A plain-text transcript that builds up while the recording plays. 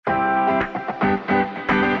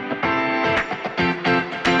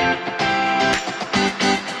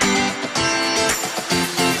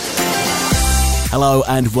Hello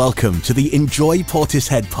and welcome to the Enjoy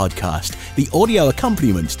Portishead podcast, the audio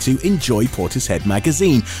accompaniment to Enjoy Portishead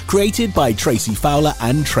magazine, created by Tracey Fowler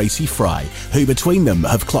and Tracy Fry, who between them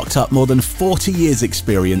have clocked up more than 40 years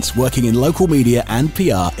experience working in local media and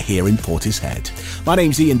PR here in Portishead. My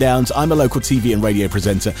name's Ian Downs, I'm a local TV and radio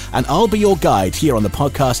presenter, and I'll be your guide here on the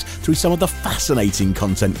podcast through some of the fascinating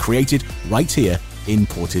content created right here in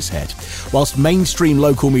Portishead. Whilst mainstream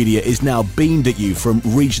local media is now beamed at you from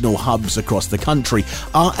regional hubs across the country,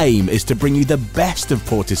 our aim is to bring you the best of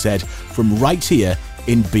Portishead from right here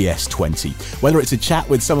in BS20. Whether it's a chat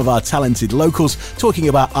with some of our talented locals talking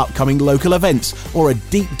about upcoming local events or a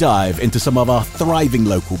deep dive into some of our thriving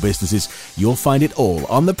local businesses, you'll find it all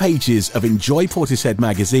on the pages of Enjoy Portishead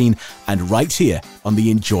magazine and right here on the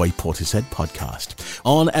Enjoy Portishead podcast.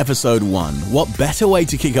 On episode 1, what better way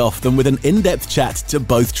to kick off than with an in-depth chat to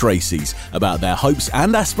both Traceys about their hopes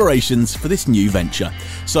and aspirations for this new venture.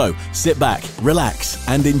 So sit back, relax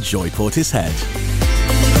and enjoy Portishead.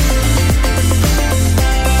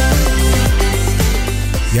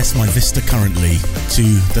 Yes, my vista currently. To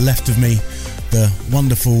the left of me, the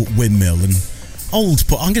wonderful windmill and old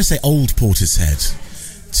Portishead.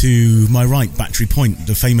 To my right, Battery Point,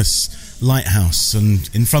 the famous lighthouse. And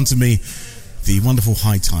in front of me, the wonderful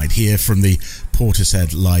high tide here from the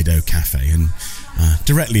Portishead Lido Cafe. And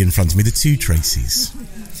directly in front of me, the two Traceys.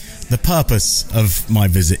 The purpose of my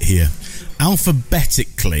visit here,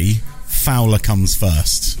 alphabetically, Fowler comes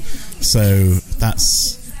first. So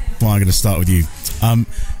that's why I'm going to start with you.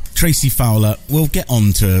 Tracey Fowler, we'll get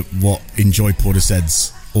on to what Enjoy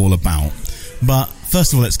Portishead's all about. But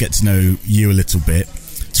first of all, let's get to know you a little bit.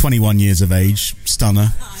 21 years of age, stunner.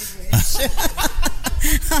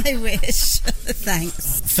 I wish.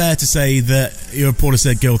 Thanks. Fair to say that you're a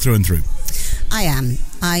Portishead girl through and through. I am.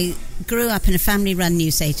 I grew up in a family-run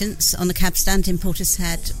newsagents on the cab stand in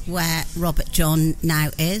Portishead, where Robert John now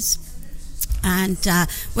is. And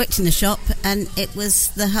worked in the shop, and it was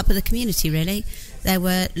the hub of the community, really. There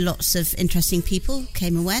were lots of interesting people,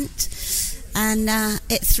 came and went, and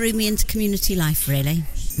it threw me into community life, really.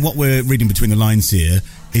 What we're reading between the lines here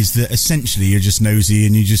is that essentially you're just nosy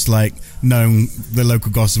and you just like knowing the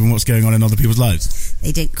local gossip and what's going on in other people's lives.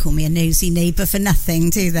 They don't call me a nosy neighbour for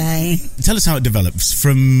nothing, do they? Tell us how it develops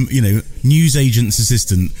from, newsagent's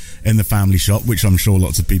assistant in the family shop, which I'm sure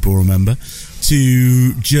lots of people remember,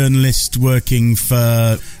 to journalist working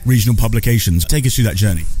for regional publications. Take us through that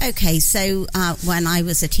journey. Okay, so when I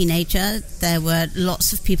was a teenager, there were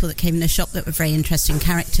lots of people that came in the shop that were very interesting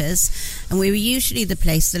characters, and we were usually the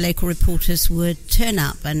place the local reporters would turn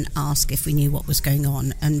up and ask if we knew what was going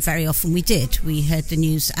on, and very often we did. We heard the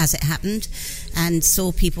news as it happened and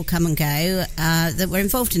saw people come and go that were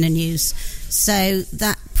involved in the news. So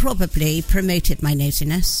that probably promoted my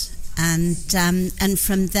nosiness. And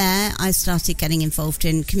from there I started getting involved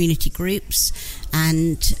in community groups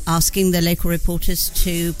and asking the local reporters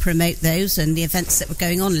to promote those and the events that were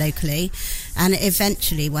going on locally. And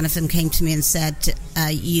eventually one of them came to me and said,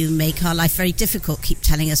 you make our life very difficult, keep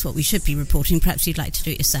telling us what we should be reporting, perhaps you'd like to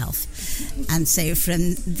do it yourself. And so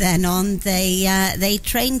from then on they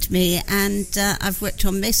trained me, and I've worked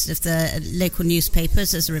on most of the local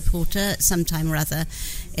newspapers as a reporter at some time or other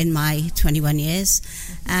in my 21 years,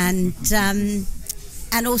 and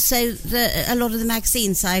also a lot of the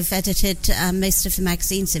magazines. I've edited most of the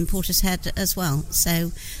magazines in Portishead as well.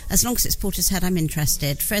 So as long as it's Portishead, I'm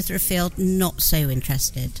interested. Further afield, not so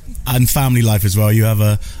interested. And family life as well. You have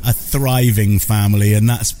a thriving family, and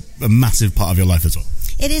that's a massive part of your life as well.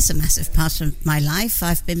 It is a massive part of my life.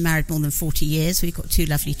 I've been married more than 40 years. We've got 2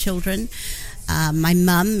 lovely children. My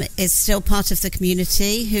mum is still part of the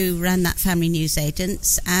community who ran that family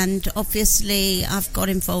newsagents, and obviously I've got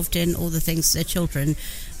involved in all the things the children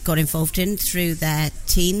got involved in through their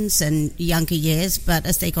teens and younger years, but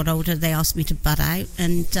as they got older they asked me to butt out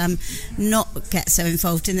and not get so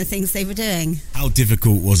involved in the things they were doing. How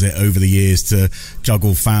difficult was it over the years to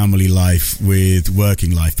juggle family life with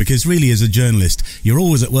working life? Because really as a journalist you're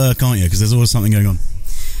always at work, aren't you? Because there's always something going on.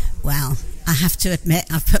 Well, I have to admit,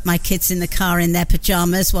 I've put my kids in the car in their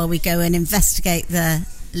pyjamas while we go and investigate the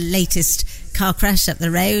latest car crash up the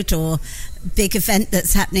road or big event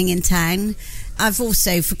that's happening in town. I've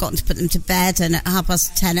also forgotten to put them to bed, and at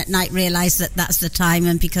 10:30 at night realised that that's the time,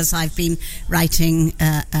 and because I've been writing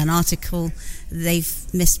an article, they've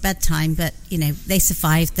missed bedtime. But, they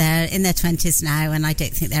survived. They're in their 20s now, and I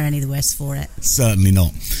don't think they're any the worse for it. Certainly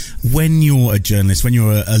not. When you're a journalist, when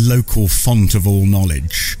you're a local font of all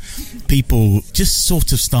knowledge, people just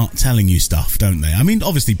sort of start telling you stuff, don't they? I mean,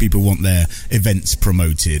 obviously people want their events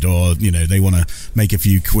promoted, or, they want to make a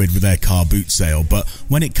few quid with their car boot sale. But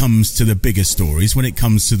when it comes to the bigger story, stories, when it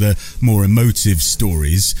comes to the more emotive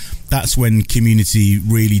stories, that's when community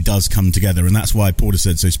really does come together, and that's why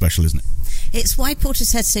Portishead's so special, isn't it? It's why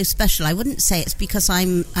Portishead's so special. I wouldn't say it's because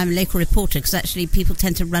I'm a local reporter, because actually people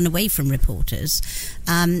tend to run away from reporters.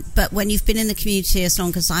 But when you've been in the community as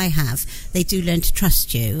long as I have, they do learn to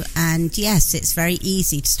trust you. And yes, it's very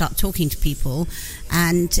easy to start talking to people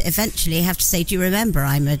and eventually have to say, do you remember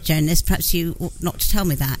I'm a journalist? Perhaps you ought not to tell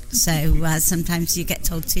me that. So sometimes you get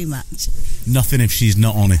told too much. Nothing if she's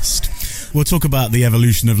not honest. We'll talk about the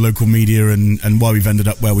evolution of local media and why we've ended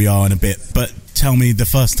up where we are in a bit. But tell me, the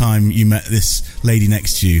first time you met this lady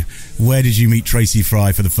next to you, where did you meet Tracey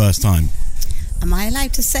Fry for the first time? Am I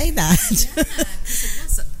allowed to say that?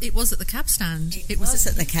 It was at the cab stand. It was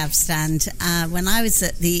at the cab stand. When I was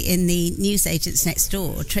in the newsagents next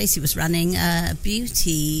door, Tracey was running a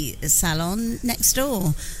beauty salon next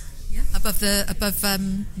door. Yeah, above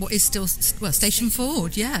what is still Station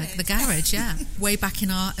Ford, the garage, way back in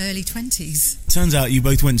our early 20s. Turns out you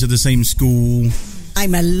both went to the same school.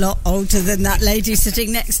 I'm a lot older than that lady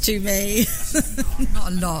sitting next to me.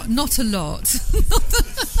 Not a lot.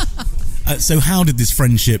 So how did this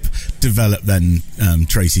friendship develop then,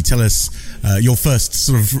 Tracey? Tell us your first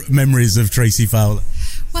sort of memories of Tracey Fowler.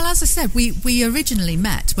 Well, as I said, we originally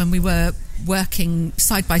met when we were working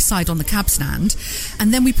side by side on the cab stand,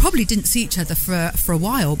 and then we probably didn't see each other for a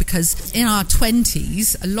while, because in our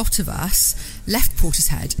 20s a lot of us left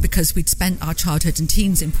Portishead because we'd spent our childhood and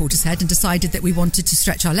teens in Portishead and decided that we wanted to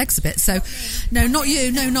stretch our legs a bit. So no, not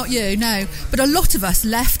you, but a lot of us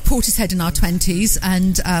left Portishead in our 20s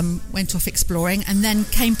and went off exploring, and then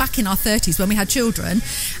came back in our 30s when we had children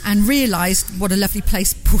and realised what a lovely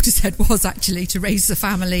place Portishead was actually to raise a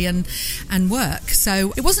family and work.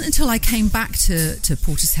 So it wasn't until I came back to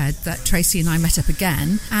Portishead that Tracey and I met up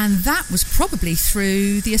again, and that was probably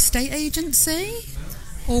through the estate agency,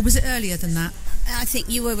 or was it earlier than that? I think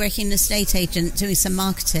you were working an estate agent doing some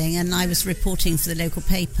marketing, and I was reporting for the local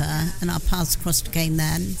paper, and our paths crossed again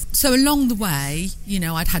then. So along the way,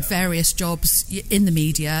 I'd had various jobs in the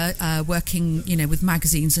media, working, with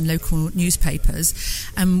magazines and local newspapers.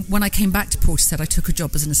 And when I came back to Portishead, I took a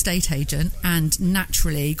job as an estate agent and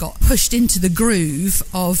naturally got pushed into the groove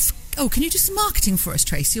of, can you do some marketing for us,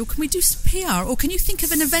 Tracey? Or can we do some PR? Or can you think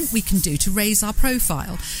of an event we can do to raise our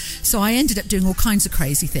profile? So I ended up doing all kinds of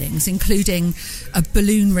crazy things, including a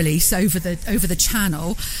balloon release over the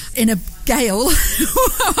channel in a gale.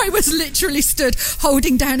 I was literally stood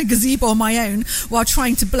holding down a gazebo on my own while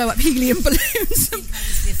trying to blow up helium balloons. I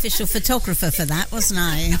was the official photographer for that, wasn't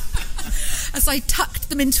I? As I tucked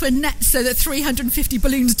them into a net so that 350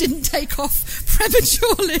 balloons didn't take off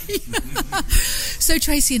prematurely. So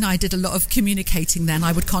Tracey and I did a lot of communicating then.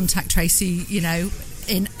 I would contact Tracey,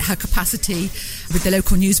 in her capacity with the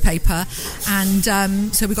local newspaper, and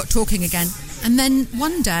so we got talking again. And then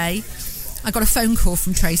one day I got a phone call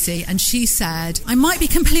from Tracey, and she said, I might be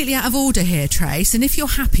completely out of order here, Trace, and if you're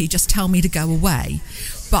happy, just tell me to go away.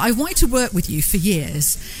 But I wanted to work with you for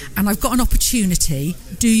years, and I've got an opportunity.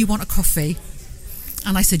 Do you want a coffee?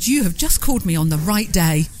 And I said, you have just called me on the right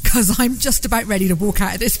day, because I'm just about ready to walk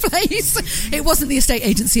out of this place. It wasn't the estate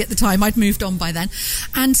agency at the time. I'd moved on by then.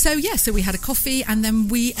 And so we had a coffee, and then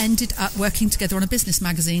we ended up working together on a business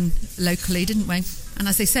magazine locally, didn't we? And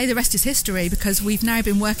as they say, the rest is history, because we've now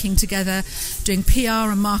been working together doing PR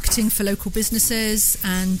and marketing for local businesses,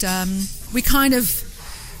 and we kind of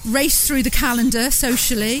race through the calendar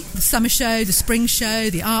socially, the summer show, the spring show,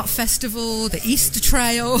 the art festival, the Easter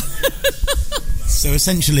trail. So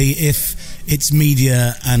essentially, if it's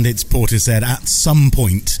media and it's Portishead, at some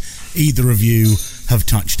point either of you have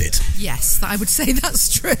touched it. Yes, I would say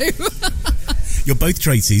that's true. You're both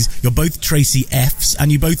Tracy's, you're both Tracey F's,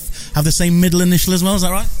 and you both have the same middle initial as well, is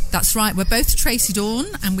that right? That's right, we're both Tracey Dawn,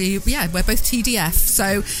 and we're both TDF,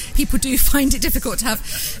 so people do find it difficult to have,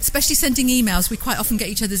 especially sending emails. We quite often get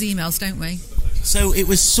each other's emails, don't we? So it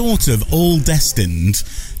was sort of all destined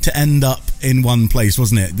to end up in one place,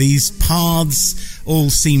 wasn't it? These paths all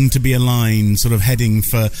seemed to be aligned, sort of heading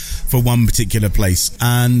for one particular place.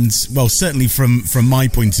 And, well, certainly from my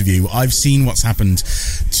point of view, I've seen what's happened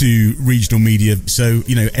to regional media. So,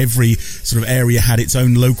 every sort of area had its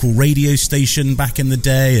own local radio station back in the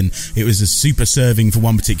day, and it was a super serving for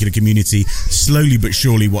one particular community. Slowly but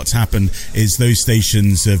surely what's happened is those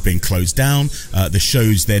stations have been closed down. The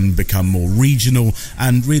shows then become more regional,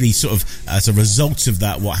 and really sort of as a result of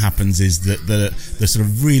that, what happens is that the sort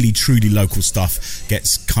of really truly local stuff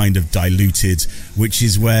gets kind of diluted, which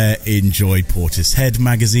is where Enjoy Portishead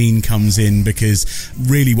magazine comes in, because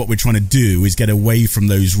really what we're trying to do is get away from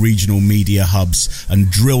those regional media hubs and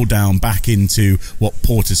drill down back into what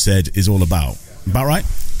Portishead is all about. About right?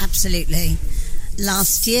 Absolutely.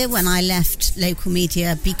 last year when I left local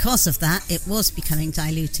media because of that, it was becoming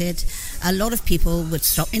diluted. A lot of people would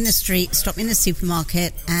stop in the street, stop in the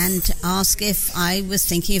supermarket and ask if I was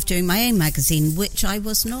thinking of doing my own magazine, which I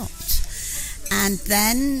was not. And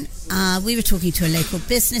then we were talking to a local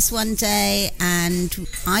business one day, and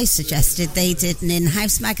I suggested they did an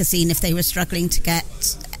in-house magazine if they were struggling to get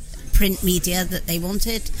print media that they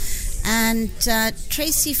wanted. And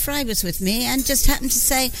Tracey Fry was with me and just happened to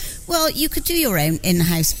say, well, you could do your own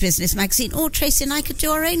in-house business magazine, or Tracey and I could do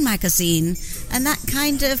our own magazine. And that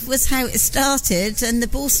kind of was how it started, and the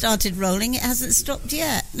ball started rolling. It hasn't stopped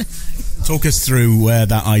yet. Talk us through where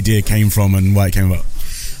that idea came from and why it came about.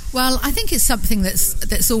 Well, I think it's something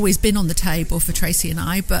that's always been on the table for Tracey and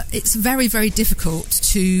I, but it's very, very difficult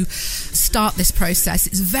to start this process.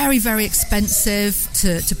 It's very, very expensive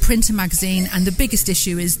to print a magazine, and the biggest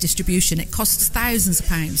issue is distribution. It costs thousands of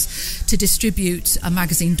pounds to distribute a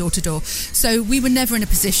magazine door to door. So we were never in a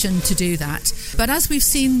position to do that. But as we've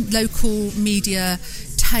seen local media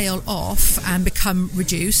tail off and become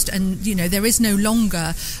reduced, and there is no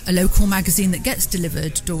longer a local magazine that gets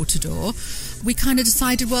delivered door to door, we kind of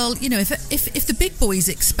decided, well, if the big boys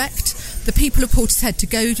expect the people of Portishead to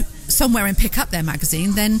go somewhere and pick up their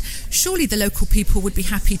magazine, then surely the local people would be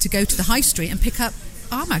happy to go to the high street and pick up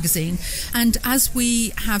our magazine. And as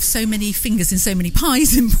we have so many fingers in so many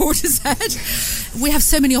pies in Portishead, we have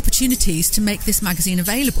so many opportunities to make this magazine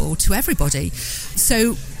available to everybody.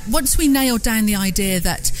 So once we nailed down the idea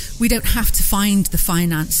that we don't have to find the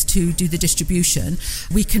finance to do the distribution,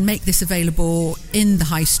 we can make this available in the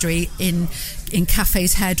high street, in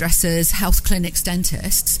cafes, hairdressers, health clinics,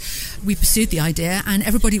 dentists. We pursued the idea, and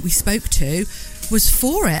everybody we spoke to was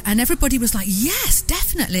for it, and everybody was like, yes,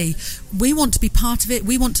 definitely, we want to be part of it,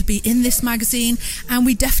 we want to be in this magazine, and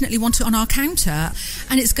we definitely want it on our counter.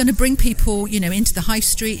 And it's going to bring people into the high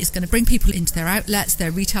street, it's going to bring people into their outlets,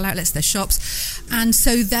 their retail outlets, their shops. And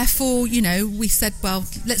so therefore we said, well,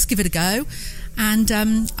 let's give it a go. And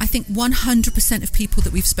I think 100% of people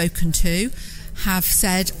that we've spoken to have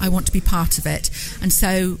said, I want to be part of it. And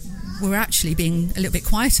so we're actually being a little bit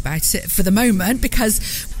quiet about it for the moment,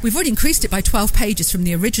 because we've already increased it by 12 pages from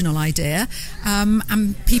the original idea,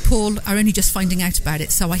 and people are only just finding out about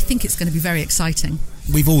it. So I think it's going to be very exciting.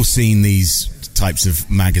 We've all seen these types of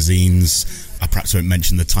magazines. I perhaps won't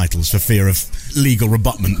mention the titles for fear of legal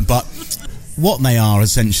rebutment, but what they are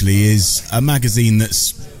essentially is a magazine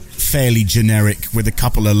that's fairly generic with a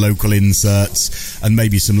couple of local inserts and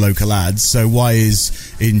maybe some local ads. So why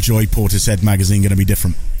is Enjoy Portishead magazine going to be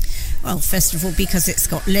different? Well, first of all, because it's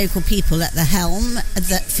got local people at the helm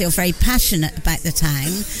that feel very passionate about the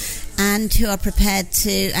town and who are prepared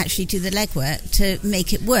to actually do the legwork to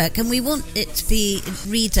make it work. And we want it to be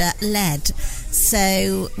reader-led.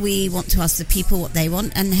 So we want to ask the people what they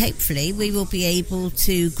want, and hopefully we will be able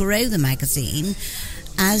to grow the magazine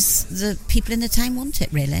as the people in the town want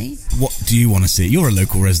it, really. What do you want to see? You're a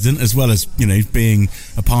local resident, as well as, being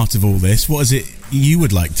a part of all this. What is it you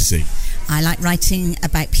would like to see? I like writing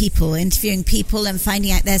about people, interviewing people and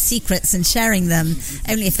finding out their secrets and sharing them,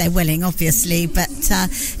 only if they're willing, obviously. But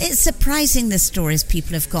it's surprising the stories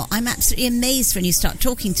people have got. I'm absolutely amazed when you start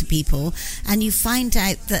talking to people and you find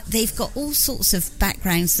out that they've got all sorts of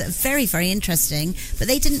backgrounds that are very, very interesting, but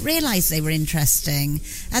they didn't realise they were interesting.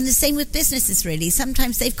 And the same with businesses, really.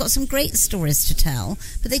 Sometimes they've got some great stories to tell,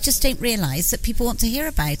 but they just don't realise that people want to hear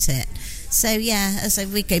about it. So, yeah, so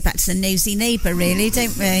we go back to the nosy neighbour, really,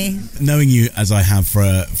 don't we? Knowing you as I have for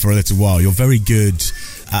a little while, you're very good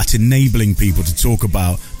at enabling people to talk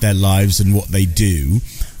about their lives and what they do.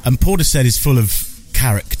 And Portishead is full of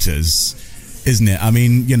characters, isn't it? I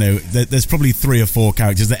mean, there's probably 3 or 4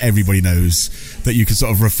 characters that everybody knows that you can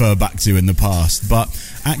sort of refer back to in the past. But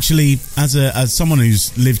actually, as someone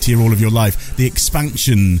who's lived here all of your life, the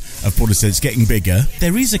expansion of Portishead is getting bigger.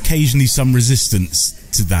 There is occasionally some resistance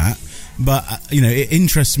to that. But, it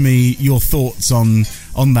interests me, your thoughts on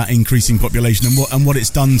that increasing population and what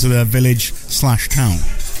it's done to the village/town.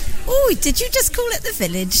 Oh, did you just call it the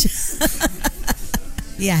village?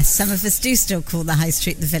 Yes, some of us do still call the high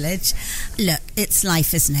street the village. Look, it's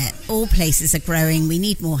life, isn't it? All places are growing. We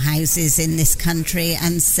need more houses in this country,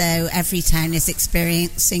 and so every town is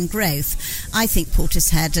experiencing growth. I think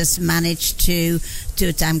Portishead has managed to do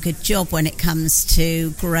a damn good job when it comes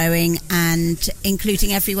to growing and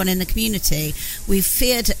including everyone in the community. We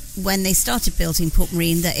feared when they started building Port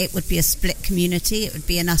Marine that it would be a split community, it would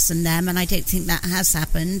be an us and them, and I don't think that has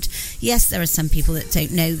happened. Yes, there are some people that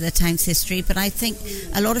don't know the town's history, but I think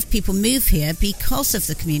a lot of people move here because of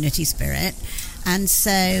the community spirit, And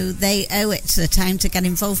so they owe it to the town to get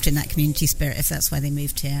involved in that community spirit if that's why they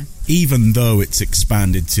moved here. Even though it's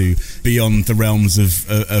expanded to beyond the realms of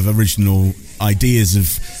original ideas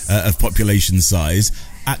of population size,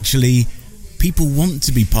 actually people want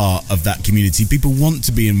to be part of that community. People want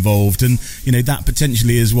to be involved, and that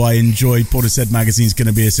potentially is why Enjoy Portishead magazine is going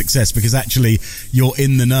to be a success, because actually you're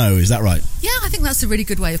in the know. Is that right? Yeah, I think that's a really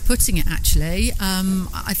good way of putting it, actually.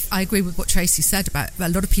 I agree with what Tracey said about a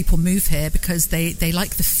lot of people move here because they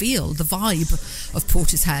like the feel, the vibe of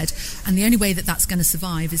Portishead, and the only way that that's going to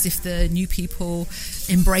survive is if the new people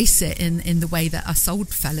embrace it in the way that us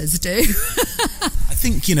old fellas do. I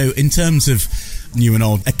think, in terms of new and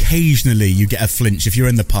old, occasionally you get a flinch if you're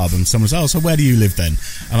in the pub and someone says, so where do you live then?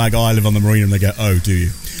 And I go, I live on the marina, and they go, oh, do you?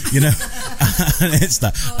 And it's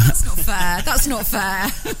that. Oh, that's not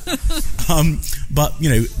fair. But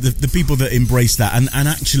the people that embrace that, and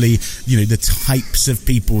actually the types of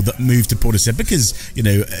people that move to Portishead, because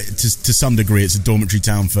to some degree it's a dormitory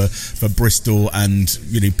town for Bristol, and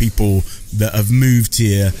people that have moved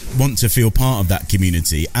here want to feel part of that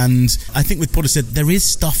community. And I think with Portishead there is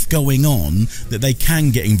stuff going on that they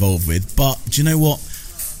can get involved with, but do you know what?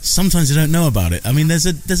 Sometimes they don't know about it. I mean, there's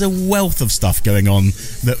a wealth of stuff going on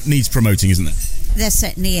that needs promoting, isn't there? There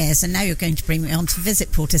certainly is, and now you're going to bring me on to Visit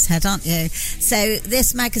Portishead, aren't you? So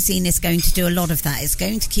this magazine is going to do a lot of that. It's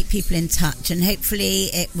going to keep people in touch, and hopefully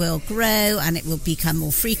it will grow and it will become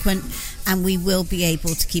more frequent, and we will be able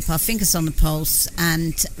to keep our fingers on the pulse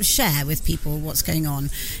and share with people what's going on.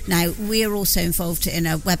 Now, we are also involved in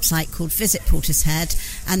a website called Visit Portishead,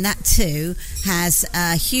 and that too has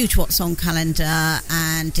a huge What's On calendar,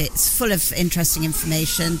 and it's full of interesting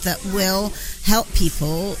information that will help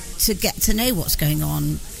people to get to know what's going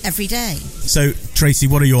on every day. So, Tracey,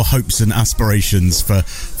 what are your hopes and aspirations for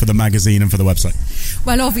the magazine and for the website?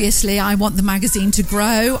 Well, obviously, I want the magazine to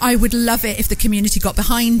grow. I would love it if the community got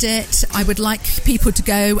behind it. I would like people to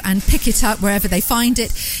go and pick it up wherever they find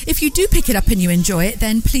it. If you do pick it up and you enjoy it,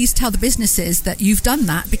 then please tell the businesses that you've done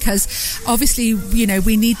that, because obviously,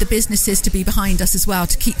 we need the businesses to be behind us as well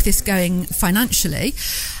to keep this going financially.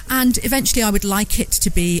 And eventually I would like it to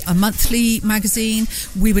be a monthly magazine.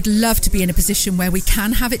 We would love to be in a position where we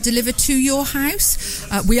can have it delivered to your house.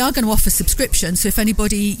 We are going to offer subscription, so if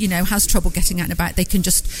anybody, has trouble getting out and about, they can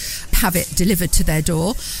just have it delivered to their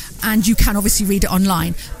door. And you can obviously read it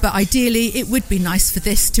online. But ideally, it would be nice for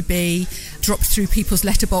this to be dropped through people's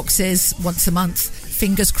letterboxes once a month.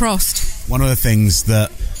 Fingers crossed. One of the things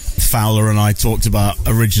that Fowler and I talked about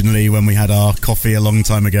originally when we had our coffee a long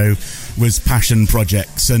time ago was passion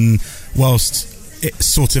projects, and whilst it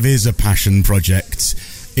sort of is a passion project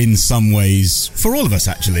in some ways for all of us,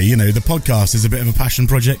 actually, the podcast is a bit of a passion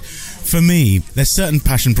project for me. There's certain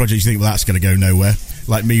passion projects you think, well, that's going to go nowhere,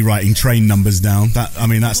 like me writing train numbers down.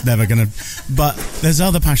 That's never going to. But there's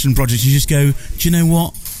other passion projects you just go, do you know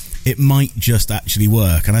what, it might just actually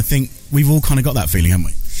work. And I think we've all kind of got that feeling, haven't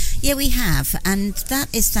we? Yeah, we have, and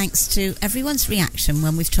that is thanks to everyone's reaction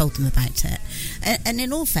when we've told them about it. And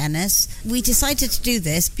in all fairness, we decided to do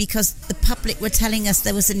this because the public were telling us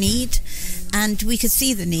there was a need, and we could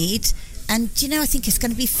see the need. And, I think it's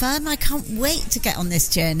going to be fun. I can't wait to get on this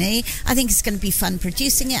journey. I think it's going to be fun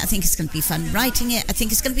producing it. I think it's going to be fun writing it. I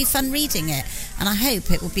think it's going to be fun reading it. And I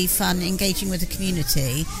hope it will be fun engaging with the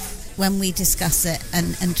community when we discuss it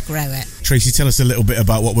and grow it. Tracey, tell us a little bit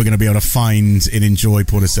about what we're going to be able to find in Enjoy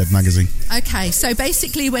Portishead magazine. Okay, so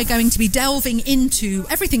basically we're going to be delving into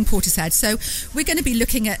everything Portishead. So we're going to be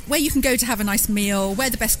looking at where you can go to have a nice meal, where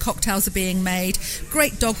the best cocktails are being made,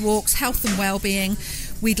 great dog walks, health and well-being.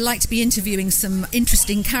 We'd like to be interviewing some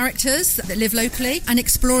interesting characters that live locally and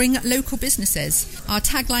exploring local businesses. Our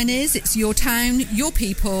tagline is, it's your town, your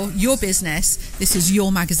people, your business. This is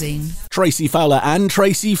your magazine. Tracey Fowler and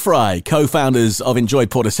Tracey Fry, co-founders of Enjoy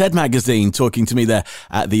Portishead magazine, talking to me there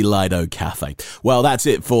at the Lido Cafe. Well, that's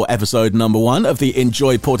it for episode number 1 of the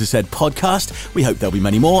Enjoy Portishead podcast. We hope there'll be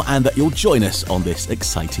many more and that you'll join us on this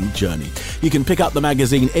exciting journey. You can pick up the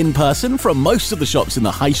magazine in person from most of the shops in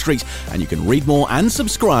the high street, and you can read more and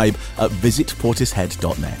subscribe at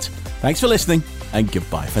visitportishead.net. Thanks for listening, and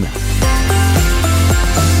goodbye for now.